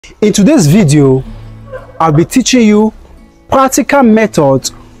In today's video, I'll be teaching you practical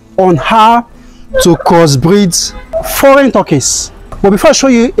methods on how to crossbreed foreign turkeys. But before I show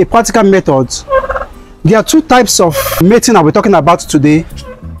you a practical method, there are two types of mating I'll be talking about today.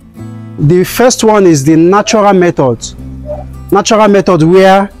 The first one is the natural method. Natural method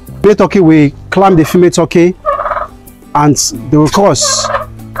where male turkey will climb the female turkey and they will cross.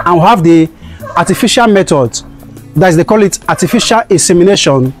 And we have the artificial method, that is, they call it artificial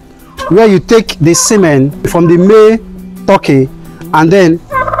insemination, where you take the semen from the male turkey and then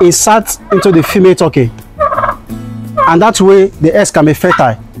insert into the female turkey, and that way the eggs can be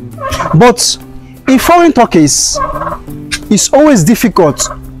fertile. But in foreign turkeys, it's always difficult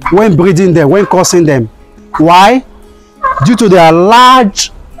when breeding them, when crossing them. Why? Due to their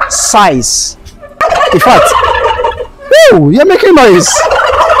large size. In fact, woo, you're making noise.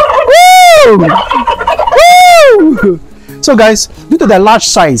 Woo! Woo! So guys, due to their large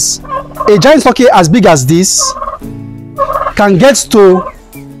size, a giant turkey as big as this can get to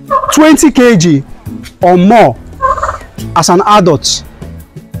 20 kg or more as an adult.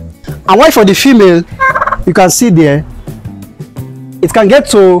 And while for the female, you can see there, it can get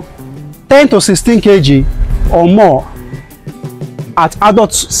to 10 to 16 kg or more at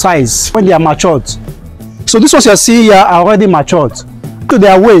adult size when they are matured. So these ones you are seeing here are already matured. To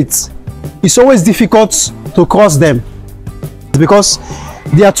their weight, it's always difficult to cross them because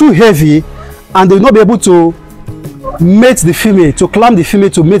they are too heavy and they will not be able to mate the female, to climb the female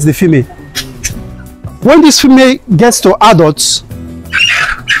to mate the female. When this female gets to adults,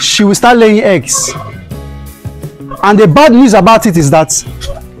 she will start laying eggs. And the bad news about it is that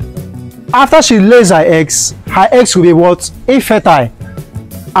after she lays her eggs will be what? Infertile.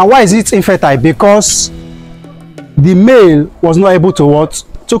 And why is it infertile? Because the male was not able to what?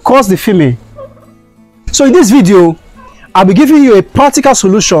 To cross the female. So in this video, I'll be giving you a practical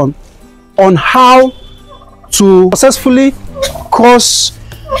solution on how to successfully cross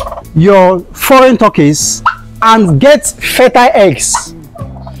your foreign turkeys and get fertile eggs.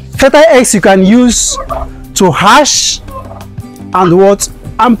 Fertile eggs you can use to hatch and what?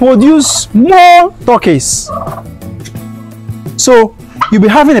 And produce more turkeys. So you'll be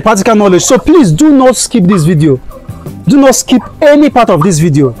having a practical knowledge. So please do not skip this video. Do not skip any part of this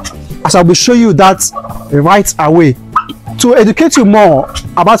video, as I will show you that right away. To educate you more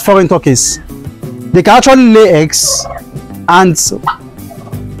about foreign turkeys, they can actually lay eggs,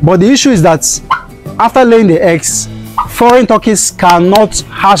 but the issue is that after laying the eggs, foreign turkeys cannot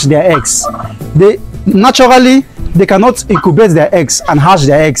hatch their eggs. They cannot incubate their eggs and hatch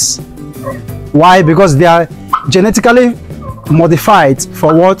their eggs. Why? Because they are genetically modified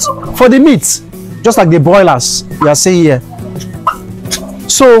for what? For the meat, just like the broilers you are seeing here.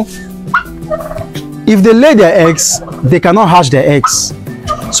 So if they lay their eggs, they cannot hatch their eggs.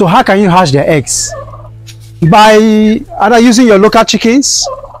 So how can you hatch their eggs? By either using your local chickens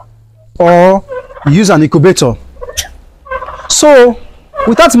or use an incubator. So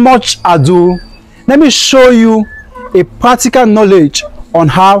without much ado, let me show you a practical knowledge on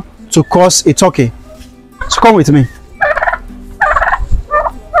how to cross a turkey. So come with me.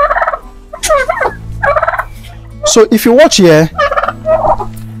 So if you watch here,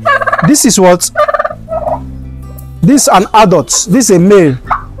 this is what? This is an adult. This is a male.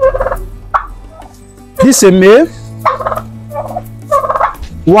 This is a male.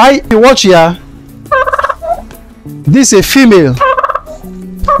 Why you watch here? This is a female.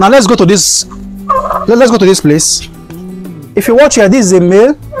 Now let's go to this. Let's go to this place. If you watch here, this is a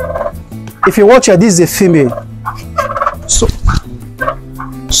male. If you watch here, this is a female.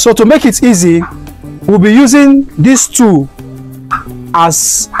 So to make it easy, we'll be using these two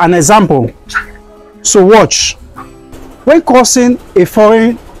as an example. So watch. When crossing a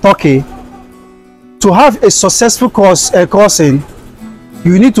foreign turkey, to have a successful crossing,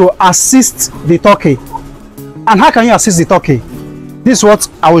 you need to assist the turkey. And how can you assist the turkey? This is what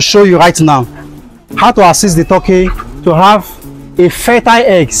I will show you right now. How to assist the turkey to have a fertile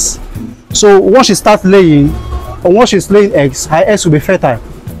eggs. So once she starts laying, or once she's laying eggs, her eggs will be fertile.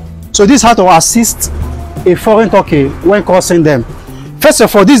 So this is how to assist a foreign turkey when crossing them. First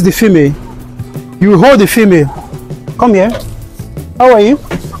of all, this is the female. You hold the female. Come here. How are you?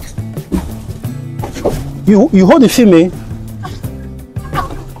 You hold the female.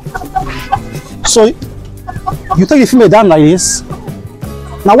 So you take the female down like this.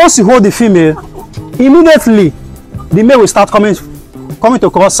 Now once you hold the female, immediately the male will start coming to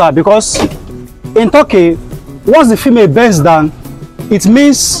cross her, because in turkey, once the female bends down, it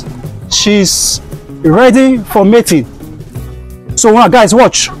means she's ready for mating. So now guys,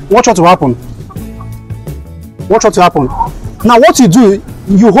 watch what will happen. Watch what will happen. Now what you do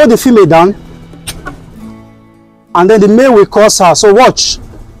you hold the female down, and then the male will cross her. So watch.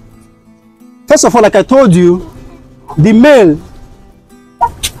 First of all, like I told you, the male,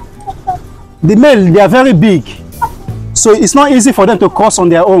 they are very big, so it's not easy for them to cross on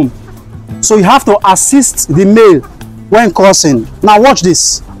their own. So you have to assist the male when crossing. Now watch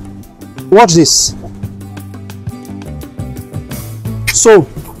this. Watch this. So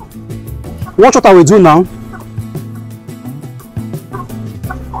watch what I will do now.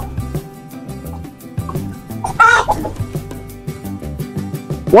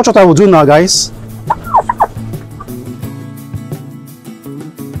 Watch what I will do now, guys.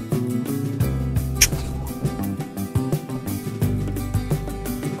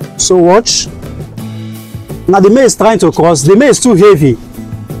 So watch. Now the male is trying to cross. The male is too heavy.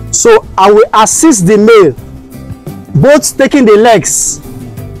 So I will assist the male, both taking the legs,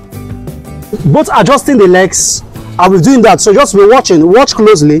 both adjusting the legs. I will do that. So just be watching. Watch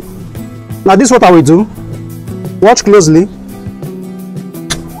closely. Now this is what I will do. Watch closely.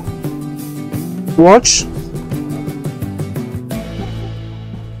 Watch.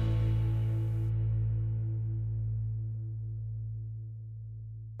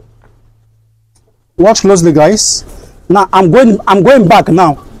 Watch closely, guys. Now I'm going back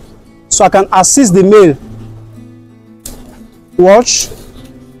now, so I can assist the male. Watch.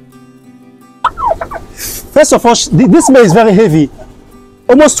 First of all, this male is very heavy,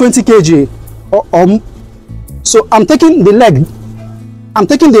 almost 20 kg. So I'm taking the leg. I'm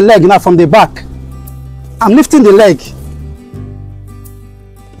taking the leg now from the back. I'm lifting the leg.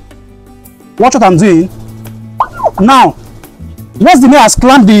 Watch what I'm doing. Now, once the male has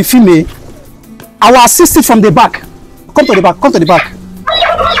clamped the female, I will assist it from the back. Come to the back, come to the back.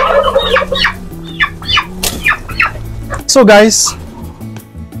 So guys,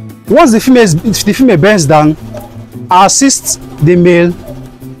 once the female bends down, I assist the male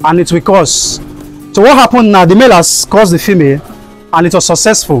and it will cross. So what happened now, the male has crossed the female and it was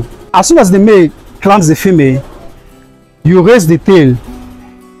successful. As soon as the male clamps the female, you raise the tail.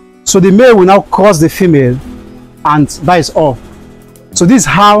 So the male will now cross the female and that is all. So this is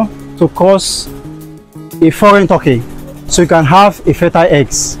how to cross a foreign turkey, so you can have a fertile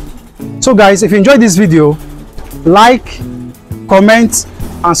eggs. So guys, if you enjoyed this video, like, comment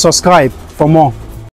and subscribe for more.